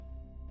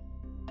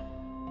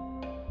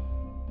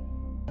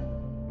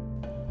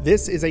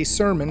This is a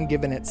sermon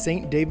given at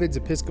St. David's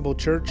Episcopal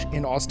Church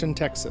in Austin,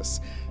 Texas.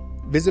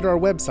 Visit our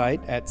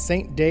website at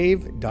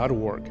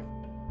stdave.org.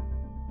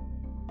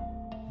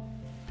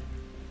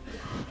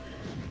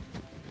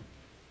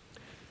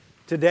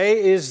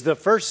 Today is the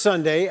first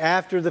Sunday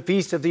after the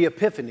Feast of the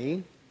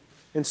Epiphany.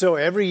 And so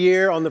every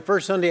year on the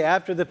first Sunday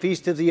after the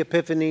Feast of the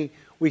Epiphany,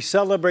 we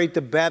celebrate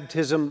the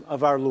baptism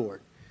of our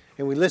Lord.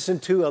 And we listen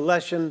to a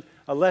lesson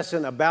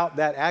about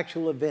that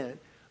actual event,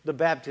 the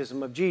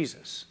baptism of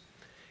Jesus.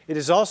 It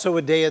is also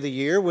a day of the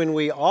year when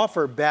we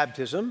offer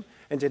baptism.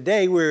 And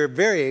today we're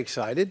very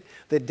excited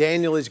that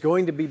Daniel is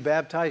going to be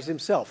baptized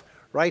himself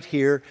right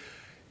here,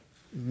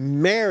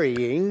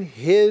 marrying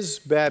his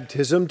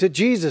baptism to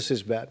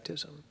Jesus'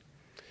 baptism.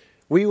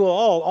 We will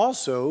all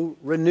also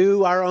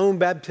renew our own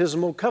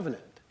baptismal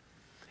covenant.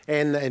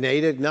 And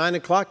at 9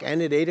 o'clock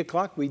and at 8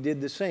 o'clock, we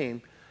did the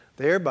same,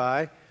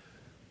 thereby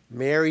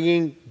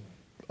marrying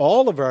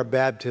all of our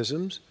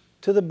baptisms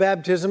to the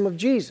baptism of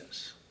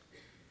Jesus.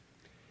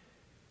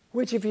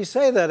 Which, if you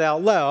say that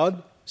out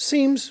loud,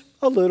 seems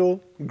a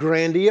little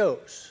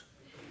grandiose.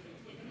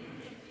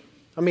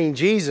 I mean,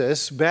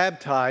 Jesus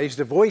baptized,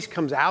 a voice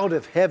comes out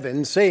of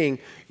heaven saying,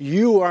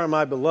 "You are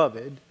my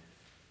beloved,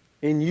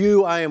 in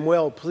you I am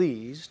well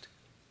pleased."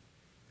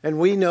 And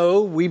we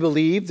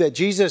believe that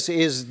Jesus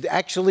is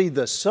actually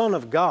the Son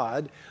of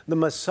God, the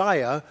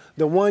Messiah,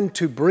 the one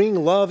to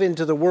bring love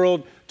into the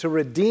world, to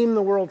redeem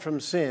the world from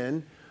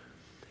sin.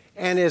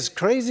 And as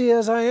crazy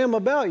as I am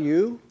about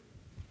you,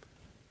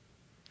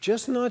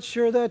 just not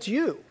sure that's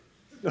you.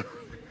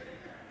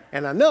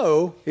 And I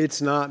know it's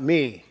not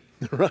me.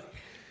 Right?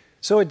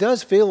 So it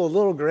does feel a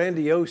little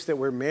grandiose that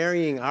we're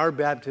marrying our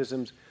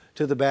baptisms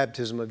to the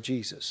baptism of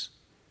Jesus.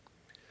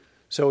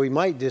 So we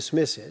might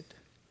dismiss it.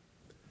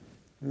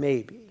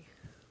 Maybe.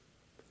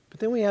 But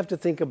then we have to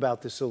think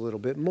about this a little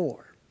bit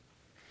more.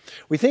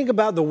 We think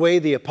about the way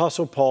the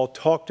Apostle Paul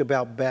talked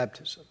about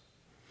baptism.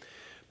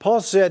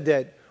 Paul said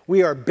that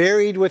we are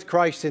buried with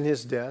Christ in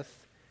his death,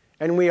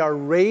 and we are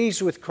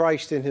raised with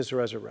Christ in his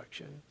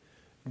resurrection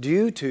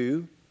due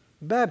to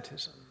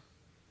baptism.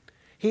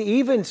 He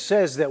even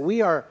says that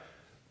we are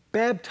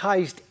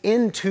baptized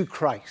into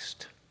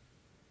Christ,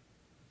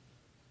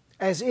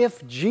 as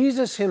if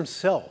Jesus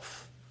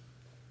himself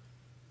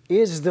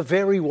is the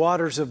very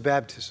waters of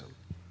baptism.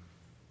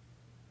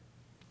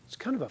 It's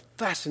kind of a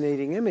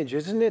fascinating image,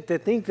 isn't it? To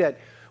think that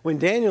when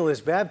Daniel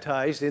is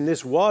baptized in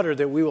this water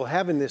that we will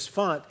have in this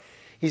font,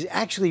 he's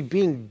actually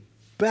being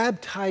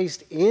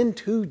baptized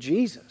into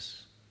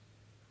Jesus.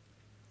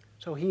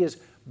 So he is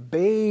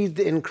bathed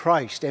in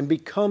Christ and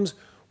becomes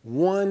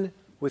one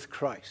with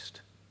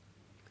Christ.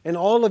 And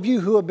all of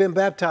you who have been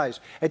baptized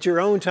at your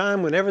own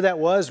time, whenever that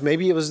was,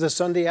 maybe it was the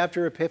Sunday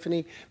after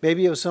Epiphany,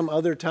 maybe it was some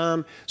other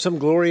time, some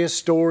glorious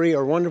story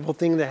or wonderful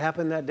thing that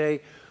happened that day,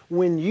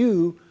 when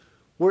you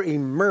were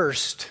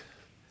immersed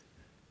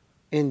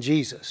in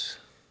Jesus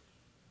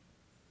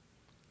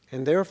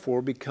and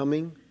therefore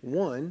becoming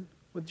one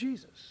with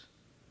Jesus.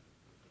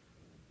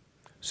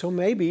 So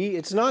maybe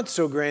it's not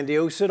so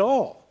grandiose at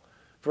all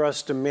for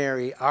us to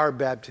marry our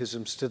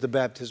baptisms to the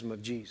baptism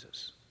of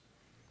Jesus.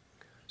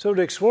 So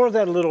to explore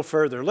that a little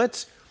further,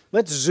 let's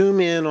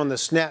zoom in on the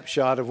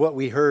snapshot of what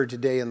we heard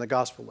today in the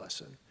gospel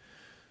lesson.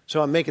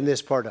 So I'm making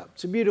this part up.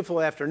 It's a beautiful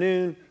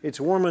afternoon. It's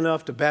warm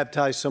enough to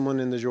baptize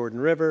someone in the Jordan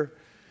River.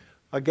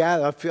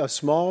 A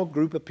small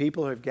group of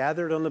people have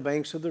gathered on the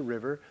banks of the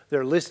river.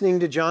 They're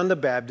listening to John the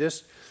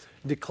Baptist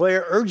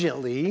declare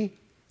urgently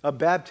a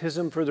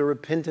baptism for the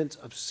repentance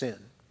of sin.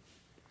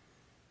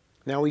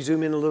 Now we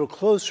zoom in a little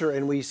closer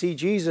and we see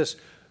Jesus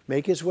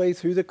make his way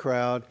through the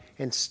crowd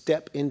and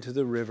step into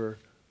the river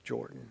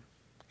Jordan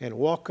and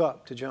walk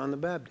up to John the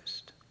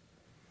Baptist.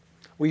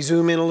 We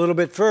zoom in a little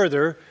bit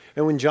further,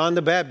 and when John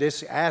the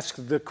Baptist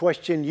asked the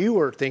question you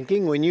were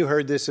thinking when you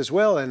heard this as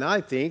well, and I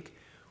think,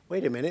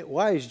 wait a minute,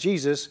 why is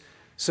Jesus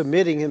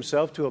submitting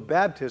himself to a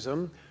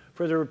baptism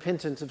for the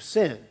repentance of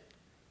sin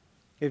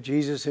if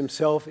Jesus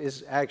himself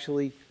is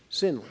actually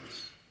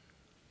sinless?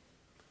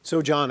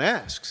 So John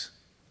asks,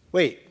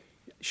 wait,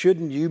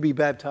 shouldn't you be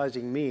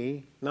baptizing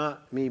me,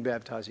 not me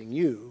baptizing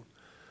you?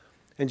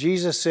 And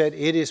Jesus said,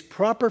 it is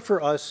proper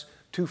for us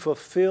to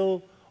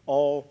fulfill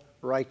all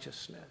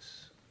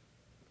righteousness.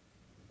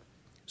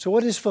 So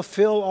what is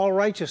fulfill all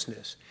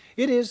righteousness?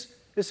 It is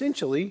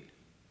essentially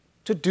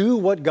to do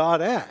what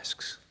God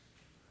asks,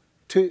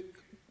 to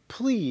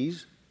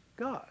please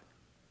God.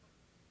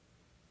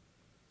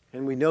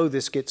 And we know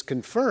this gets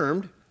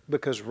confirmed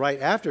because right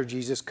after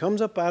Jesus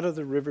comes up out of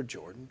the river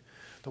Jordan,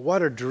 the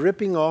water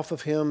dripping off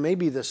of him,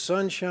 maybe the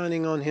sun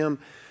shining on him,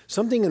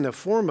 something in the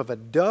form of a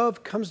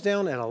dove comes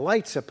down and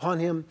alights upon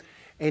him,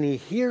 and he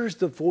hears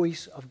the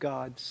voice of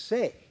God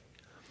say,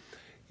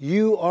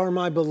 "You are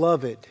my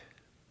beloved,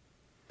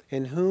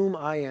 in whom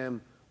I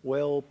am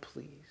well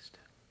pleased."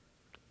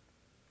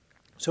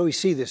 So we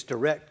see this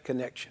direct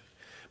connection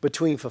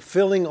between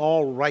fulfilling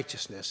all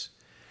righteousness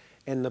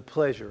and the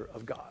pleasure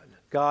of God,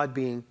 God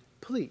being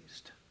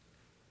pleased.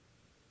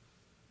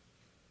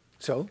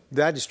 So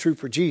that is true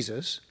for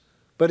Jesus,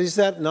 but is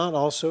that not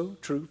also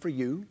true for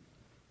you?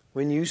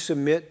 when you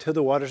submit to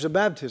the waters of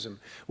baptism.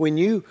 When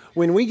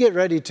we get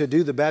ready to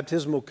do the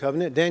baptismal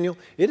covenant, Daniel,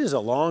 it is a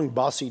long,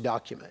 bossy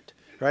document,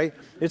 right?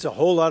 It's a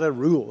whole lot of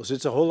rules.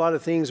 It's a whole lot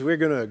of things we're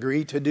going to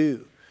agree to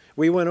do.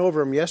 We went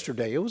over them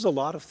yesterday. It was a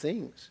lot of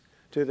things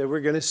that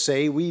we're going to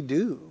say we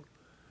do.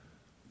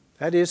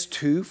 That is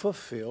to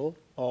fulfill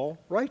all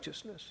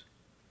righteousness,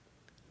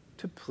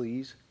 to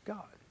please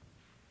God.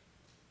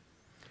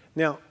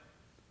 Now,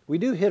 we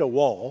do hit a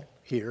wall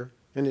here,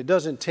 and it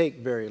doesn't take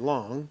very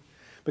long,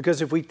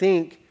 because if we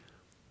think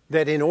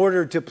that in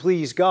order to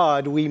please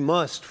God, we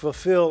must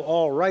fulfill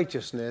all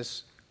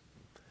righteousness,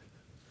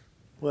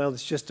 well,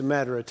 it's just a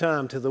matter of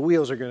time till the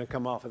wheels are going to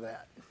come off of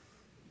that.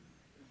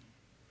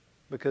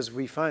 Because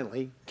we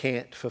finally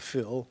can't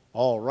fulfill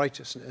all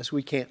righteousness.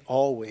 We can't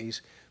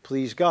always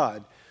please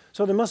God.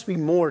 So there must be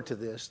more to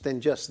this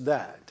than just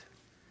that.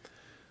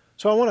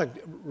 So I want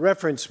to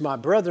reference my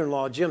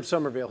brother-in-law, Jim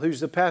Somerville, who's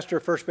the pastor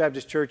of First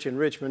Baptist Church in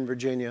Richmond,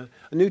 Virginia,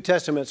 a New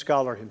Testament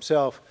scholar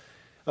himself.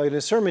 In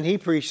a sermon he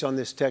preached on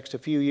this text a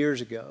few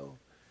years ago,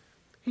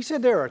 he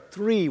said there are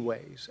 3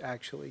 ways,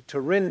 actually, to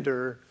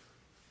render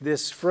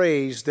this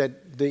phrase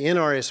that the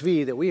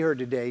NRSV that we heard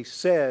today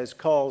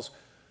calls,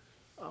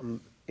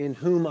 in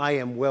whom I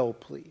am well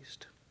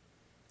pleased.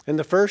 And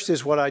the first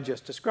is what I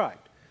just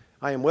described.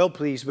 I am well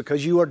pleased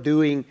because you are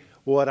doing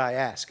what I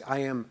ask. I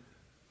am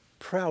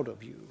proud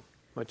of you,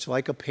 much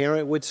like a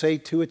parent would say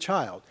to a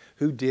child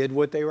who did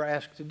what they were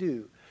asked to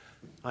do.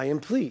 I am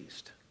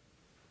pleased.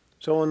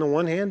 So on the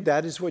one hand,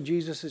 that is what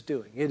Jesus is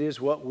doing. It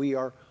is what we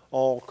are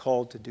all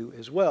called to do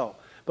as well.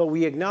 But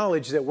we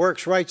acknowledge that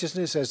works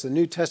righteousness, as the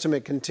New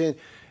Testament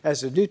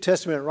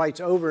writes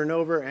over and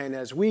over, and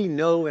as we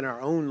know in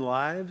our own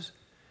lives,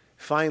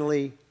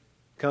 finally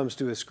comes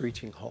to a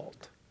screeching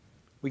halt.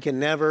 We can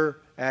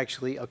never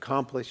actually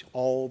accomplish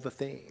all the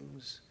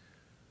things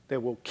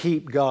that will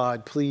keep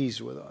God pleased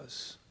with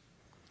us.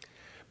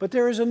 But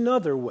there is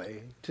another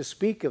way to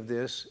speak of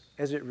this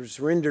as it was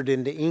rendered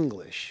into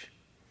English.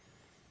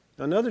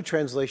 Another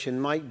translation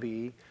might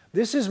be,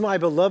 "This is my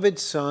beloved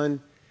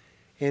Son,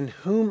 in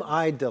whom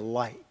I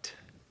delight."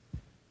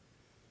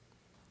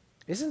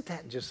 Isn't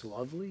that just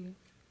lovely?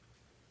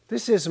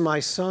 This is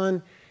my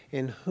Son,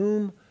 in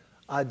whom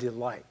I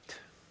delight.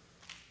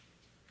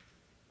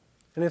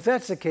 And if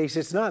that's the case,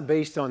 it's not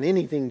based on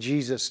anything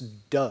Jesus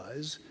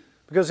does,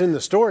 because in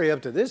the story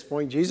up to this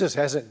point, Jesus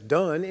hasn't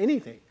done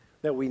anything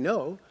that we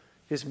know.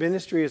 His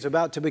ministry is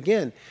about to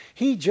begin.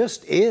 He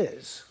just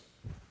is.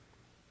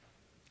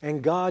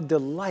 And God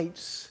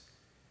delights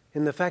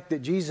in the fact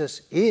that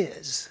Jesus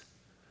is,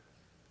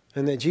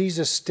 and that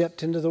Jesus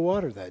stepped into the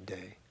water that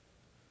day.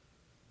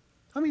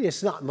 I mean,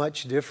 it's not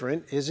much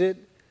different, is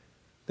it,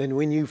 than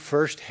when you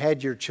first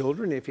had your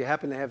children, if you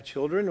happen to have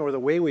children, or the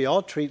way we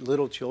all treat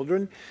little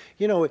children.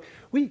 You know,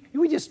 we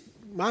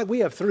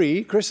have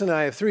 3, Chris and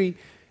I have 3,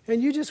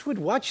 and you just would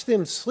watch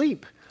them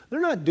sleep.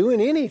 They're not doing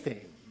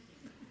anything.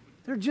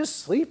 They're just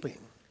sleeping.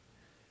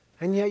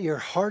 And yet your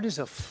heart is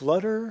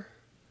aflutter,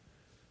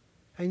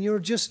 and you're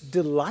just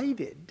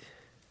delighted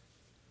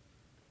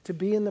to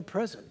be in the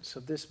presence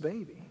of this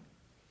baby.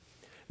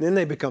 And then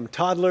they become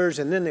toddlers,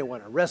 and then they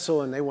want to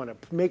wrestle, and they want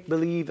to make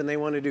believe, and they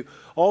want to do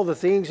all the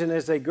things. And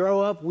as they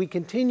grow up, we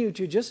continue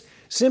to just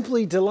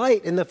simply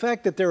delight in the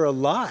fact that they're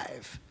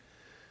alive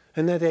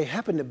and that they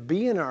happen to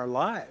be in our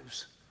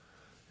lives.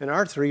 And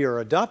our 3 are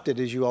adopted,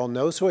 as you all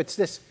know, so it's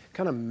this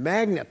kind of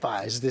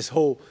magnifies this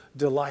whole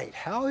delight.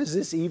 How is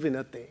this even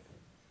a thing?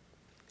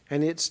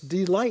 And it's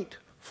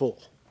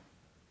delightful.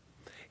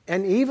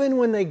 And even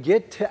when they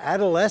get to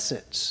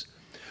adolescence,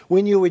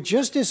 when you would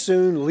just as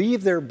soon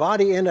leave their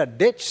body in a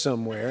ditch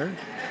somewhere,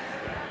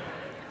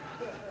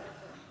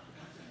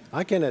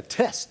 I can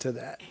attest to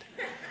that.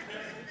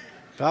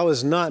 If I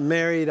was not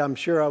married, I'm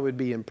sure I would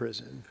be in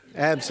prison.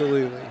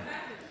 Absolutely.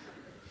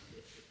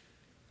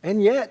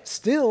 And yet,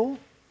 still,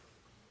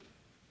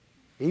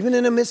 even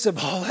in the midst of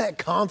all that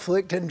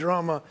conflict and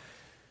drama,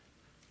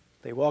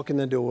 they walk in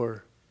the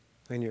door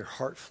and your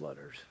heart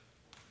flutters.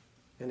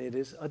 And it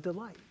is a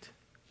delight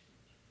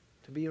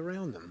to be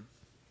around them.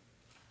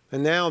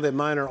 And now that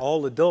mine are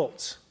all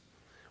adults,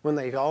 when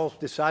they've all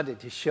decided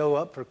to show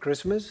up for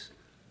Christmas,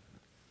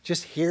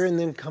 just hearing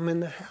them come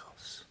in the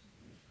house,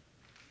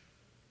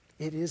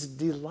 it is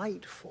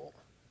delightful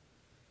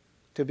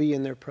to be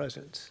in their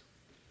presence.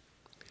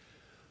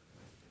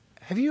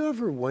 Have you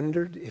ever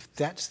wondered if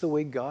that's the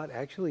way God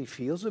actually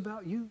feels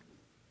about you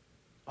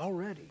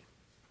already?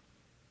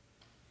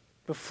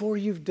 Before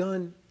you've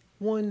done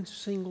one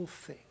single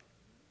thing.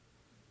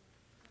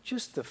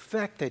 Just the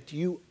fact that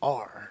you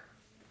are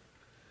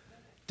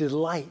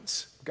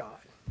delights God.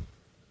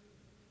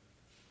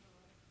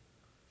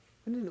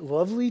 Isn't it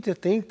lovely to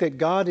think that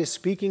God is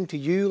speaking to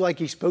you like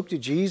He spoke to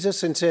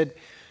Jesus and said,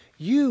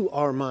 "You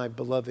are my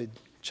beloved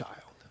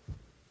child,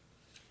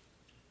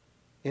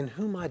 in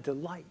whom I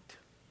delight."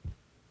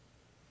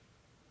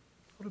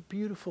 What a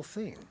beautiful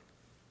thing.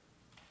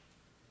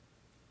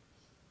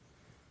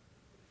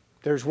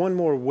 There's one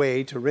more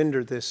way to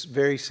render this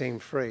very same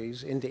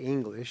phrase into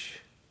English,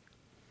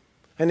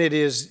 and it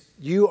is,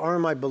 "You are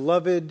my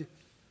beloved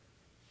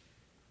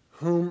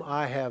whom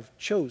I have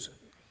chosen.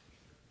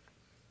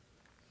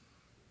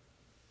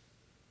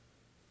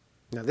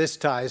 Now, this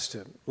ties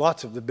to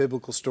lots of the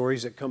biblical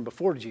stories that come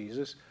before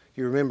Jesus.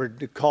 You remember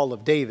the call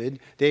of David.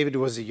 David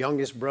was the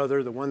youngest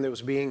brother, the one that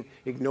was being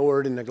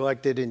ignored and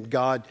neglected, and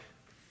God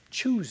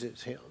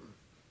chooses him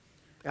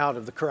out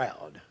of the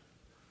crowd.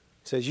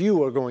 Says,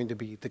 you are going to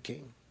be the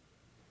king.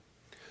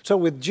 So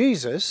with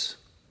Jesus,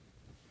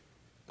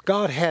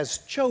 God has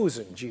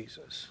chosen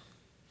Jesus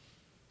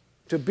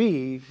to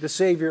be the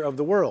Savior of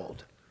the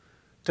world,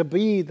 to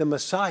be the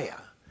Messiah,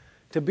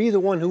 to be the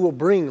one who will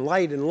bring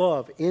light and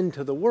love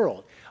into the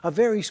world. A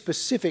very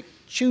specific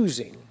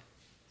choosing.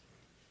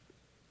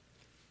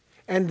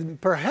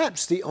 And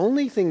perhaps the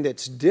only thing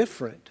that's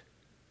different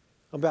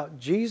about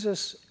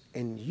Jesus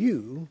and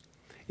you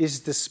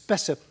is the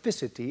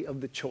specificity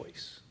of the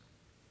choice.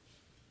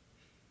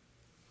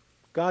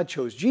 God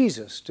chose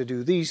Jesus to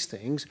do these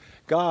things.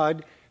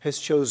 God has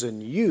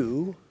chosen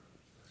you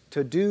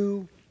to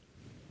do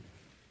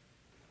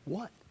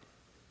what?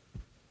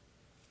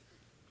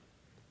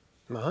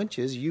 My hunch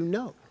is you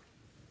know.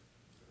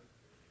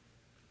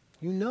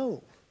 You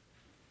know.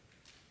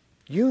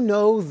 You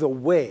know the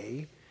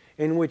way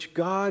in which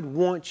God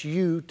wants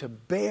you to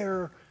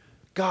bear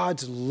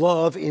God's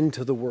love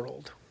into the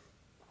world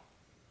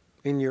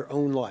in your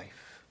own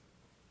life.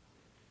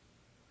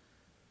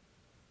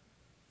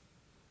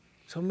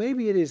 So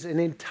maybe it is an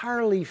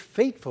entirely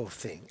fateful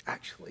thing,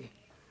 actually,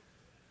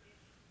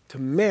 to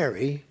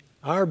marry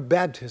our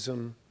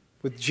baptism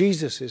with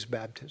Jesus'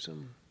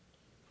 baptism.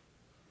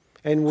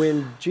 And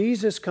when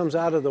Jesus comes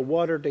out of the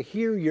water, to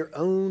hear your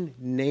own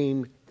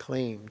name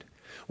claimed.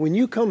 When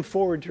you come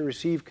forward to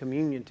receive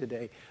communion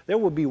today, there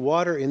will be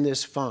water in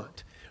this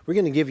font. We're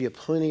going to give you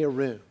plenty of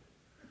room.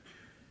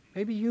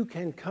 Maybe you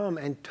can come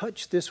and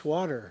touch this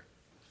water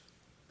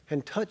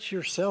and touch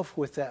yourself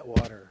with that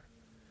water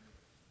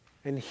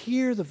and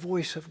hear the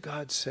voice of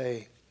God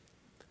say,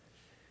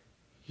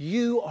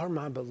 you are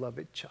my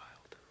beloved child.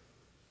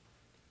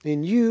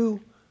 In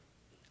you,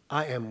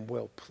 I am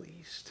well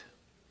pleased.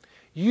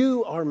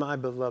 You are my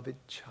beloved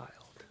child.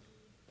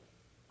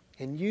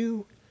 In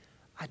you,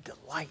 I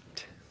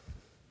delight.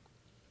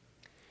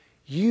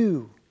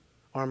 You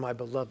are my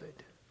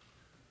beloved,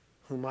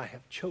 whom I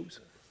have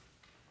chosen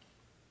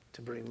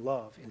to bring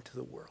love into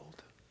the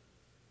world.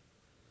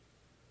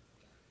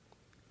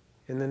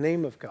 In the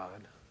name of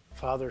God,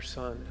 Father,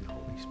 Son, and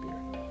Holy Spirit.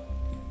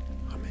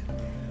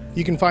 Amen.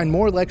 You can find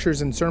more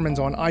lectures and sermons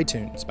on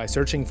iTunes by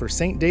searching for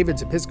St.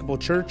 David's Episcopal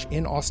Church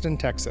in Austin,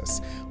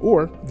 Texas,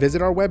 or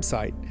visit our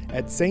website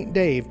at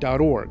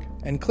stdave.org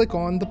and click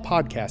on the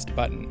podcast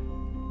button.